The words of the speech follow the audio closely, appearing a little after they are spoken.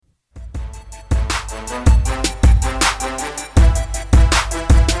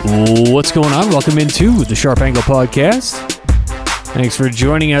What's going on? Welcome into the Sharp Angle Podcast. Thanks for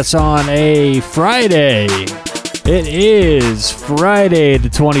joining us on a Friday. It is Friday the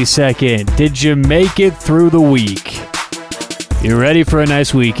 22nd. Did you make it through the week? You ready for a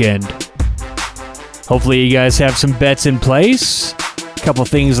nice weekend? Hopefully you guys have some bets in place. A couple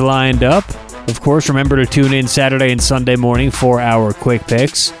things lined up. Of course, remember to tune in Saturday and Sunday morning for our quick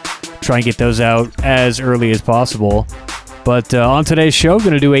picks. Try and get those out as early as possible. But on today's show,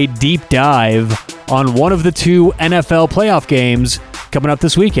 going to do a deep dive on one of the two NFL playoff games coming up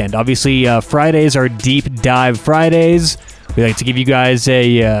this weekend. Obviously, Fridays are Deep Dive Fridays. We like to give you guys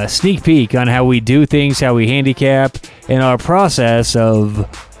a sneak peek on how we do things, how we handicap, and our process of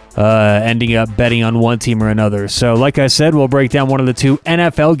ending up betting on one team or another. So, like I said, we'll break down one of the two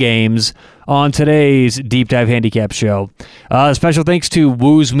NFL games on today's Deep Dive Handicap Show. Special thanks to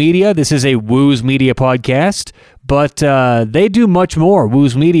Wooz Media. This is a Wooz Media podcast, but they do much more,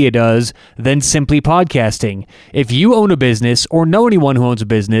 Wooz Media does, than simply podcasting. If you own a business or know anyone who owns a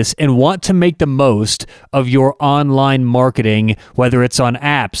business and want to make the most of your online marketing, whether it's on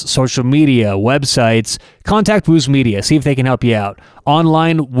apps, social media, websites, contact Wooz Media. See if they can help you out.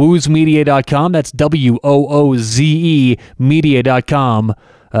 Online, woozmedia.com. That's WOOZE media.com.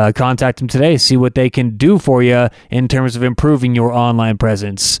 Contact them today. See what they can do for you in terms of improving your online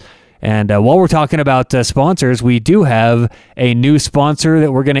presence. And while we're talking about sponsors, we do have a new sponsor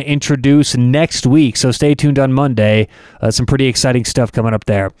that we're going to introduce next week. So stay tuned on Monday. Some pretty exciting stuff coming up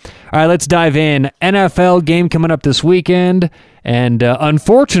there. All right, let's dive in. NFL game coming up this weekend. And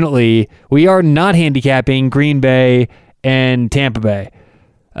unfortunately, we are not handicapping Green Bay and Tampa Bay.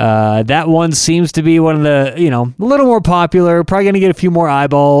 That one seems to be one of the, a little more popular, probably going to get a few more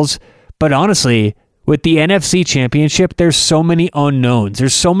eyeballs. But honestly, with the NFC Championship, there's so many unknowns.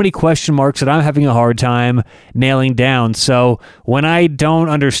 There's so many question marks that I'm having a hard time nailing down. So when I don't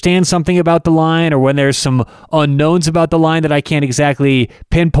understand something about the line or when there's some unknowns about the line that I can't exactly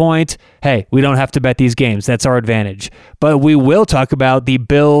pinpoint, hey, we don't have to bet these games. That's our advantage. But we will talk about the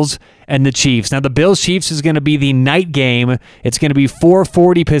Bills and the Chiefs. Now, the Bills-Chiefs is going to be the night game. It's going to be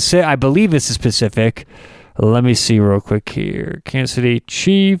 4:40 Pacific. I believe this is Pacific. Let me see real quick here. Kansas City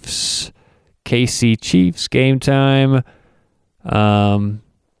Chiefs. KC Chiefs game time. No,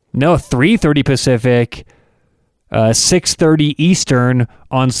 3:30 Pacific, 6:30 Eastern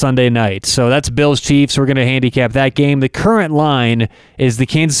on Sunday night. So that's Bills Chiefs. We're going to handicap that game. The current line is the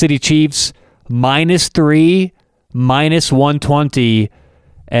Kansas City Chiefs -3, -120,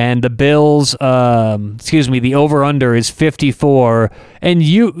 and the Bills, the over-under is 54.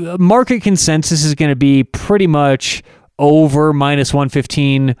 And market consensus is going to be pretty much over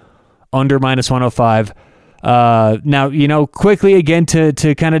 -115, under -105. Now, quickly again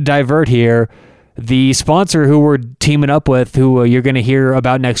to kind of divert here, the sponsor who we're teaming up with, who you're going to hear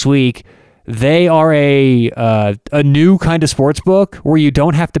about next week, they are a new kind of sports book where you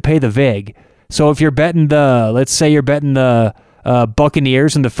don't have to pay the vig. So if you're betting let's say you're betting the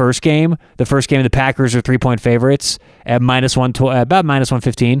Buccaneers in the first game, the Packers are 3-point favorites at about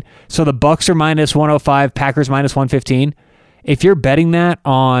 -115. So the Bucs are -105, Packers -115. If you're betting that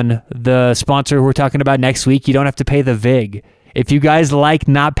on the sponsor who we're talking about next week, you don't have to pay the vig. If you guys like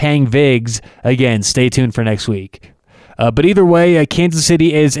not paying vigs, again, stay tuned for next week. But either way, Kansas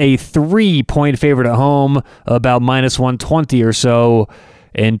City is a 3-point favorite at home, about -120 or so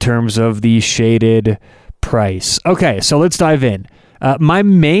in terms of the shaded price. Okay, so let's dive in. My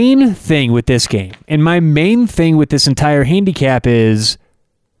main thing with this game, and my main thing with this entire handicap is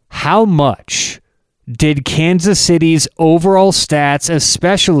how much did Kansas City's overall stats,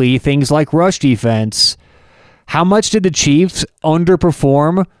 especially things like rush defense, how much did the Chiefs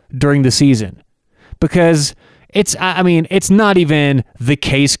underperform during the season? Because it's not even the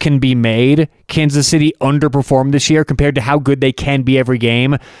case can be made. Kansas City underperformed this year compared to how good they can be every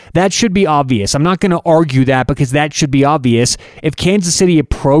game. That should be obvious. I'm not going to argue that because that should be obvious. If Kansas City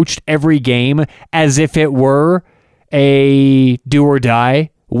approached every game as if it were a do or die,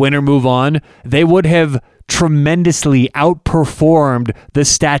 win or move on, they would have tremendously outperformed the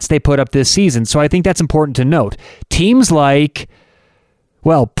stats they put up this season. So I think that's important to note. Teams like,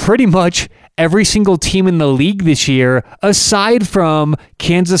 pretty much every single team in the league this year, aside from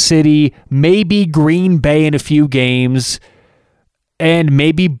Kansas City, maybe Green Bay in a few games, and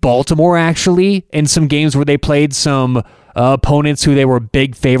maybe Baltimore actually, in some games where they played some opponents who they were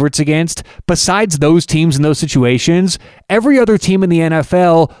big favorites against. Besides those teams in those situations, every other team in the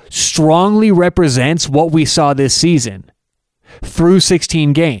NFL strongly represents what we saw this season through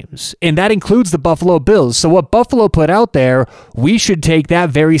 16 games. And that includes the Buffalo Bills. So what Buffalo put out there, we should take that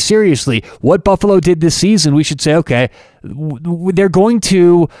very seriously. What Buffalo did this season, we should say, okay, they're going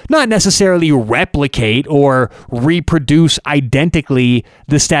to not necessarily replicate or reproduce identically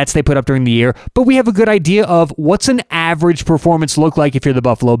the stats they put up during the year, but we have a good idea of what's an average performance look like if you're the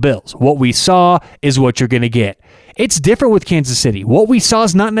Buffalo Bills. What we saw is what you're going to get. It's different with Kansas City. What we saw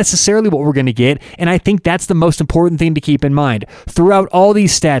is not necessarily what we're going to get, and I think that's the most important thing to keep in mind. Throughout all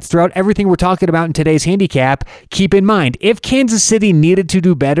these stats, throughout everything we're talking about in today's handicap, keep in mind, if Kansas City needed to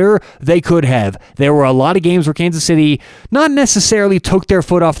do better, they could have. There were a lot of games where Kansas City not necessarily took their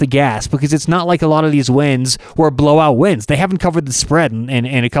foot off the gas, because it's not like a lot of these wins were blowout wins. They haven't covered the spread in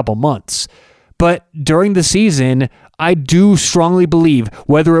a couple months. But during the season, I do strongly believe,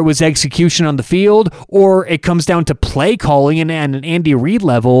 whether it was execution on the field or it comes down to play calling and an Andy Reid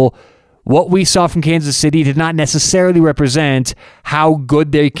level, what we saw from Kansas City did not necessarily represent how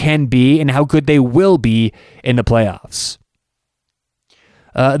good they can be and how good they will be in the playoffs.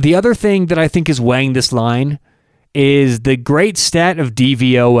 The other thing that I think is weighing this line is the great stat of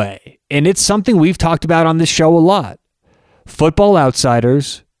DVOA. And it's something we've talked about on this show a lot. Football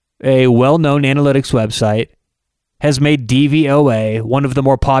Outsiders, a well-known analytics website, has made DVOA one of the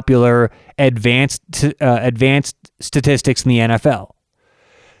more popular advanced statistics in the NFL.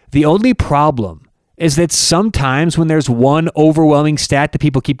 The only problem is that sometimes when there's one overwhelming stat that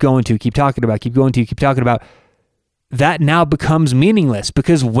people keep talking about, that now becomes meaningless,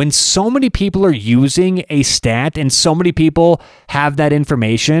 because when so many people are using a stat and so many people have that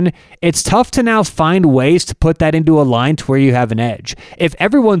information, it's tough to now find ways to put that into a line to where you have an edge. If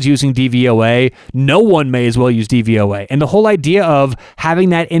everyone's using DVOA, no one may as well use DVOA. And the whole idea of having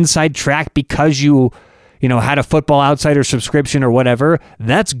that inside track because you had a Football Outsider subscription or whatever,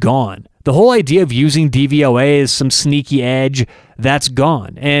 that's gone. The whole idea of using DVOA as some sneaky edge, that's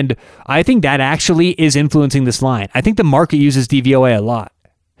gone. And I think that actually is influencing this line. I think the market uses DVOA a lot.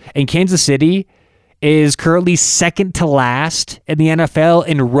 And Kansas City is currently second to last in the NFL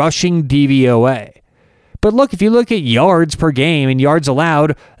in rushing DVOA. But look, if you look at yards per game and yards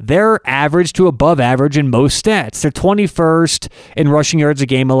allowed, they're average to above average in most stats. They're 21st in rushing yards a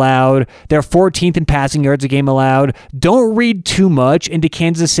game allowed. They're 14th in passing yards a game allowed. Don't read too much into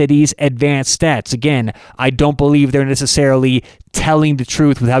Kansas City's advanced stats. Again, I don't believe they're necessarily telling the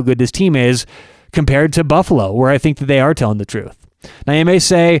truth with how good this team is compared to Buffalo, where I think that they are telling the truth. Now, you may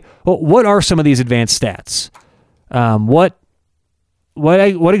say, well, what are some of these advanced stats?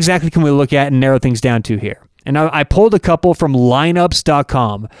 What exactly can we look at and narrow things down to here? And I pulled a couple from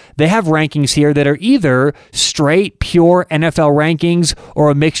lineups.com. They have rankings here that are either straight, pure NFL rankings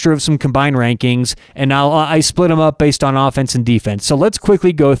or a mixture of some combined rankings, and I split them up based on offense and defense. So let's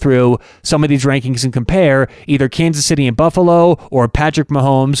quickly go through some of these rankings and compare either Kansas City and Buffalo or Patrick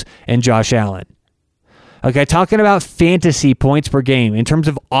Mahomes and Josh Allen. Okay, talking about fantasy points per game. In terms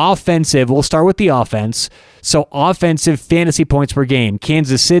of offensive, we'll start with the offense. So offensive fantasy points per game.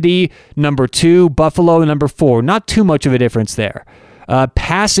 Kansas City, number 2. Buffalo, number 4. Not too much of a difference there.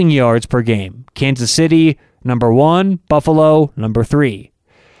 Passing yards per game. Kansas City, number 1. Buffalo, number 3.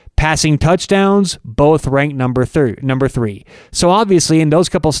 Passing touchdowns, both ranked number 3. So obviously, in those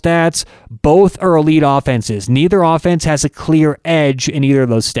couple stats, both are elite offenses. Neither offense has a clear edge in either of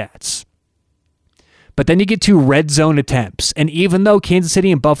those stats. But then you get to red zone attempts. And even though Kansas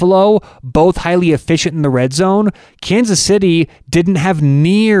City and Buffalo, both highly efficient in the red zone, Kansas City didn't have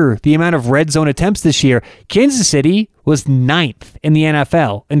near the amount of red zone attempts this year. Kansas City was 9th in the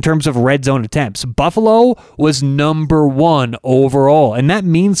NFL in terms of red zone attempts. Buffalo was number 1 overall, and that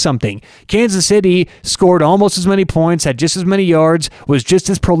means something. Kansas City scored almost as many points, had just as many yards, was just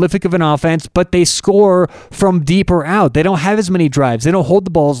as prolific of an offense, but they score from deeper out. They don't have as many drives. They don't hold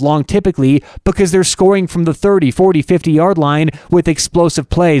the ball as long typically because they're scoring from the 30, 40, 50-yard line with explosive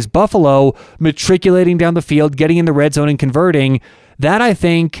plays. Buffalo matriculating down the field, getting in the red zone and converting. That, I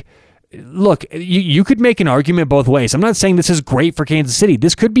think... Look, you could make an argument both ways. I'm not saying this is great for Kansas City.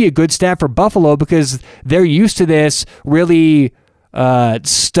 This could be a good stat for Buffalo because they're used to this really kind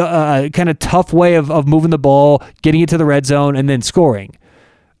of tough way of moving the ball, getting it to the red zone, and then scoring.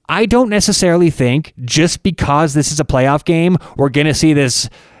 I don't necessarily think just because this is a playoff game, we're going to see this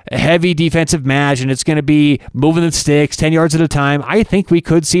heavy defensive match and it's going to be moving the sticks 10 yards at a time. I think we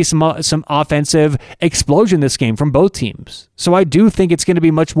could see some offensive explosion this game from both teams. So I do think it's going to be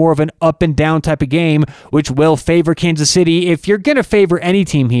much more of an up and down type of game, which will favor Kansas City if you're going to favor any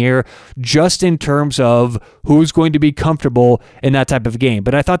team here, just in terms of who's going to be comfortable in that type of game.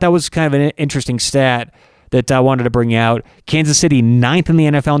 But I thought that was kind of an interesting stat that I wanted to bring out. Kansas City 9th in the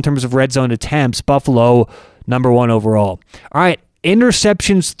NFL in terms of red zone attempts. Buffalo number 1 overall. All right.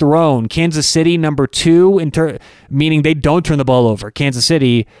 Interceptions thrown, Kansas City number 2, meaning they don't turn the ball over. Kansas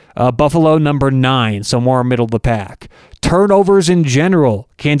City, Buffalo number 9, so more middle of the pack. Turnovers in general,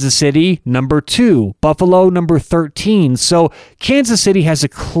 Kansas City number 2, Buffalo number 13. So Kansas City has a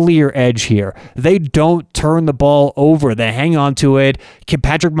clear edge here. They don't turn the ball over. They hang on to it.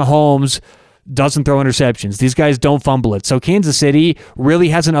 Patrick Mahomes doesn't throw interceptions. These guys don't fumble it. So Kansas City really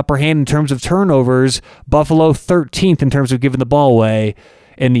has an upper hand in terms of turnovers. Buffalo 13th in terms of giving the ball away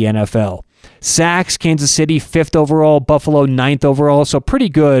in the NFL. Sacks, Kansas City 5th overall, Buffalo 9th overall. So pretty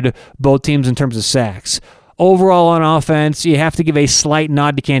good, both teams in terms of sacks. Overall on offense, you have to give a slight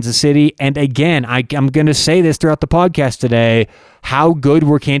nod to Kansas City. And again, I'm going to say this throughout the podcast today. How good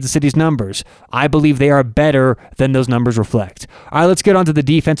were Kansas City's numbers? I believe they are better than those numbers reflect. All right, let's get on to the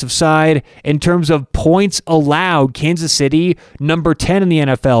defensive side. In terms of points allowed, Kansas City, number 10 in the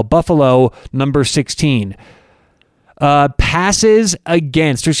NFL. Buffalo, number 16. Pass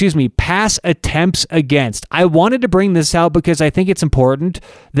attempts against. I wanted to bring this out because I think it's important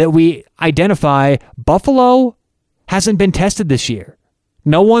that we identify Buffalo hasn't been tested this year.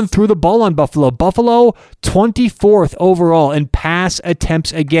 No one threw the ball on Buffalo. Buffalo, 24th overall in pass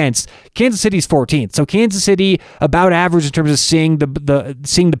attempts against. Kansas City's 14th. So Kansas City about average in terms of seeing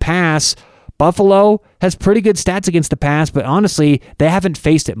the pass. Buffalo has pretty good stats against the pass, but honestly, they haven't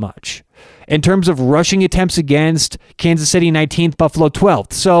faced it much. In terms of rushing attempts against, Kansas City 19th, Buffalo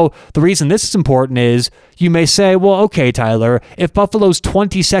 12th. So the reason this is important is you may say, well, okay, Tyler, if Buffalo's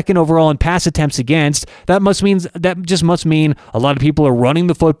 22nd overall in pass attempts against, that just must mean a lot of people are running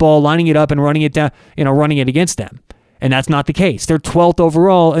the football, lining it up and running it down, running it against them. And that's not the case. They're 12th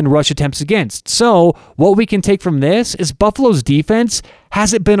overall in rush attempts against. So what we can take from this is Buffalo's defense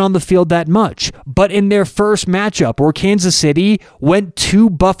hasn't been on the field that much. But in their first matchup where Kansas City went to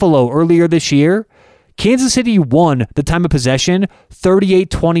Buffalo earlier this year, Kansas City won the time of possession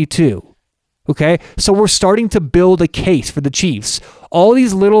 38-22. Okay, so we're starting to build a case for the Chiefs. All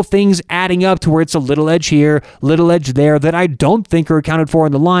these little things adding up to where it's a little edge here, little edge there that I don't think are accounted for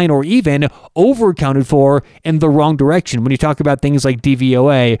in the line or even over-accounted for in the wrong direction when you talk about things like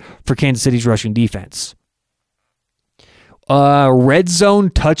DVOA for Kansas City's rushing defense. Red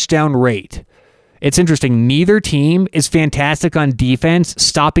zone touchdown rate. It's interesting. Neither team is fantastic on defense,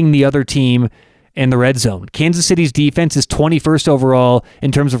 stopping the other team in the red zone. Kansas City's defense is 21st overall in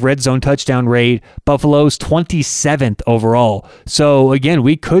terms of red zone touchdown rate. Buffalo's 27th overall. So again,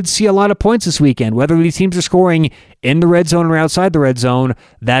 we could see a lot of points this weekend. Whether these teams are scoring in the red zone or outside the red zone,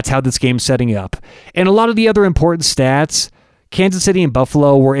 that's how this game's setting up. And a lot of the other important stats, Kansas City and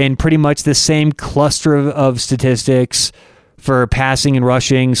Buffalo were in pretty much the same cluster of statistics for passing and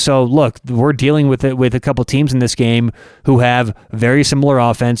rushing. So look, we're dealing with it with a couple teams in this game who have very similar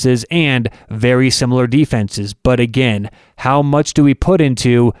offenses and very similar defenses. But again, how much do we put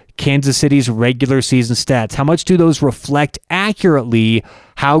into Kansas City's regular season stats? How much do those reflect accurately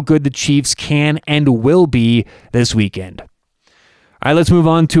how good the Chiefs can and will be this weekend? All right, let's move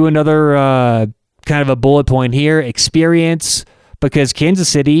on to another kind of a bullet point here, experience, because Kansas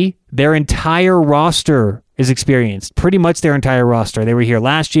City, their entire roster is experienced. Pretty much their entire roster. They were here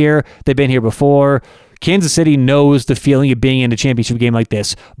last year. They've been here before. Kansas City knows the feeling of being in a championship game like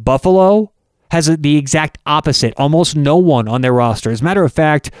this. Buffalo has the exact opposite. Almost no one on their roster. As a matter of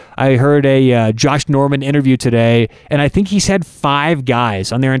fact, I heard a Josh Norman interview today, and I think he said 5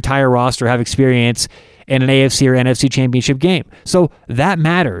 guys on their entire roster have experience in an AFC or NFC championship game. So that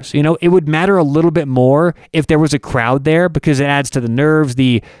matters. It would matter a little bit more if there was a crowd there because it adds to the nerves,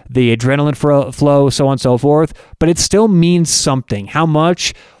 the adrenaline flow, so on and so forth. But it still means something. How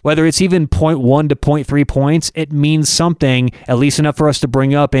much? Whether it's even 0.1 to 0.3 points, it means something, at least enough for us to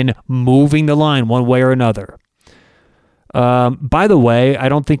bring up in moving the line one way or another. By the way, I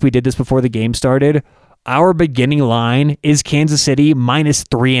don't think we did this before the game started. Our beginning line is Kansas City minus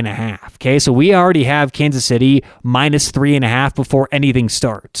 3.5. Okay, so we already have Kansas City minus 3.5 before anything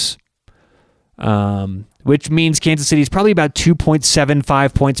starts, which means Kansas City is probably about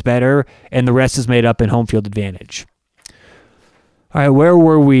 2.75 points better, and the rest is made up in home field advantage. All right, where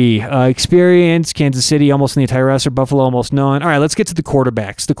were we? Experience, Kansas City, almost in the entire roster. Buffalo, almost none. All right, let's get to the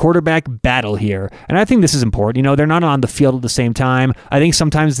quarterbacks. The quarterback battle here. And I think this is important. They're not on the field at the same time. I think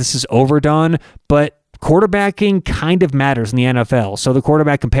sometimes this is overdone, but quarterbacking kind of matters in the NFL. So the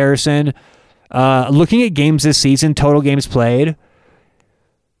quarterback comparison, looking at games this season, total games played,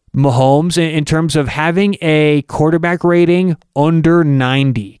 Mahomes, in terms of having a quarterback rating under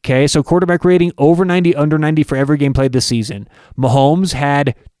 90. Okay, so quarterback rating over 90, under 90 for every game played this season. Mahomes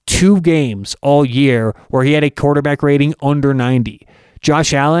had 2 games all year where he had a quarterback rating under 90.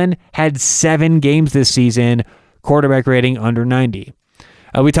 Josh Allen had 7 games this season, quarterback rating under 90.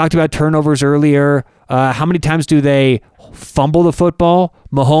 We talked about turnovers earlier. How many times do they fumble the football?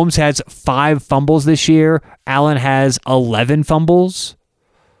 Mahomes has 5 fumbles this year. Allen has 11 fumbles.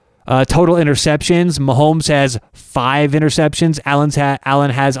 Total interceptions, Mahomes has 5 interceptions.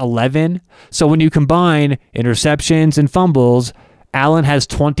 Allen has 11. So when you combine interceptions and fumbles, Allen has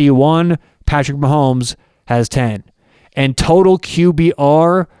 21. Patrick Mahomes has 10. And total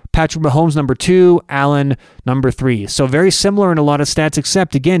QBR, Patrick Mahomes number 2, Allen number 3. So very similar in a lot of stats,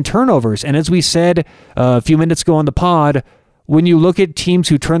 except, again, turnovers. And as we said a few minutes ago on the pod, when you look at teams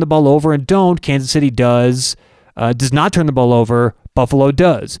who turn the ball over and don't, Kansas City does not turn the ball over. Buffalo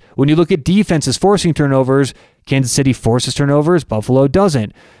does. When you look at defenses forcing turnovers, Kansas City forces turnovers. Buffalo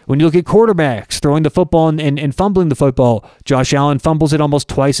doesn't. When you look at quarterbacks throwing the football and fumbling the football, Josh Allen fumbles it almost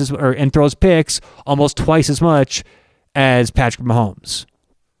twice and throws picks almost twice as much as Patrick Mahomes.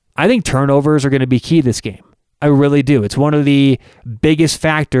 I think turnovers are going to be key this game. I really do. It's one of the biggest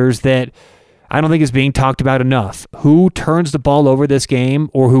factors that I don't think is being talked about enough. Who turns the ball over this game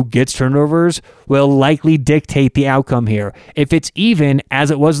or who gets turnovers will likely dictate the outcome here. If it's even,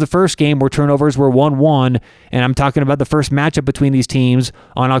 as it was the first game where turnovers were 1-1, and I'm talking about the first matchup between these teams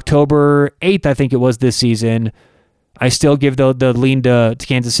on October 8th, I think it was this season, I still give the lean to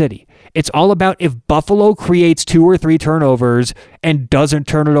Kansas City. It's all about if Buffalo creates 2 or 3 turnovers and doesn't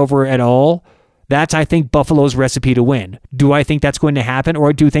turn it over at all, that's, I think, Buffalo's recipe to win. Do I think that's going to happen,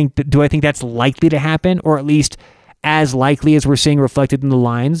 or do I think that's likely to happen, or at least as likely as we're seeing reflected in the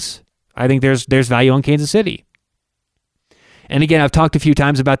lines? I think there's value on Kansas City. And again, I've talked a few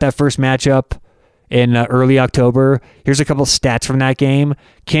times about that first matchup in early October. Here's a couple stats from that game.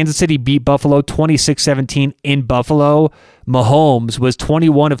 Kansas City beat Buffalo 26-17 in Buffalo. Mahomes was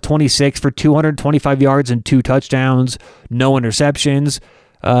 21 of 26 for 225 yards and 2 touchdowns, no interceptions.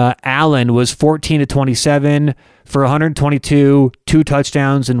 Allen was 14 of 27 for 122, 2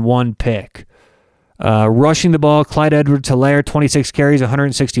 touchdowns, and 1 pick. Rushing the ball, Clyde Edwards-Helaire, 26 carries,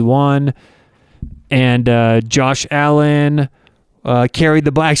 161. And Josh Allen carried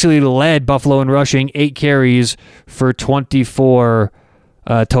the ball, actually led Buffalo in rushing, 8 carries for 24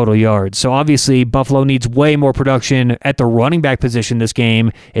 total yards. So obviously Buffalo needs way more production at the running back position this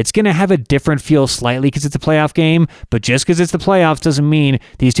game. It's going to have a different feel slightly because it's a playoff game, but just because it's the playoffs doesn't mean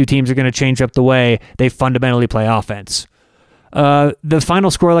these two teams are going to change up the way they fundamentally play offense. The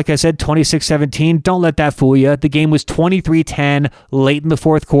final score, like I said, 26-17. Don't let that fool you. The game was 23-10 late in the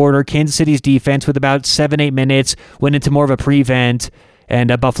fourth quarter. Kansas City's defense, with about 7-8 minutes, went into more of a prevent,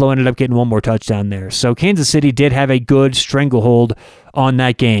 and Buffalo ended up getting 1 more touchdown there. So Kansas City did have a good stranglehold on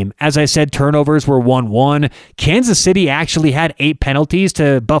that game. As I said, turnovers were 1-1. Kansas City actually had 8 penalties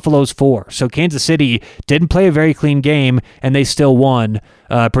to Buffalo's 4. So Kansas City didn't play a very clean game, and they still won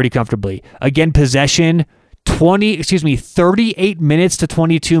pretty comfortably. Again, possession, 38 minutes to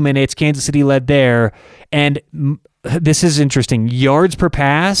 22 minutes. Kansas City led there. And this is interesting. Yards per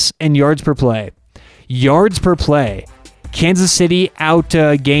pass and yards per play. Yards per play. Kansas City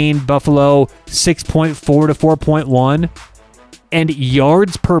outgained Buffalo 6.4 to 4.1. And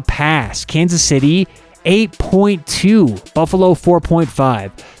yards per pass, Kansas City 8.2, Buffalo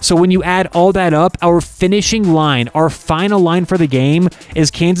 4.5. So when you add all that up, our finishing line, our final line for the game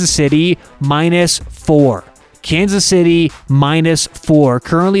is Kansas City -4. Kansas City -4.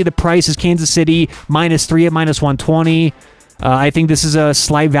 Currently the price is Kansas City -3 at -120. I think this is a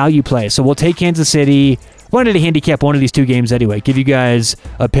slight value play. So we'll take Kansas City. Wanted to handicap one of these 2 games anyway. Give you guys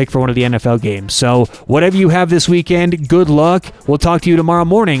a pick for one of the NFL games. So whatever you have this weekend, good luck. We'll talk to you tomorrow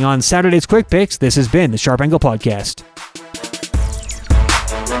morning on Saturday's Quick Picks. This has been the Sharp Angle Podcast.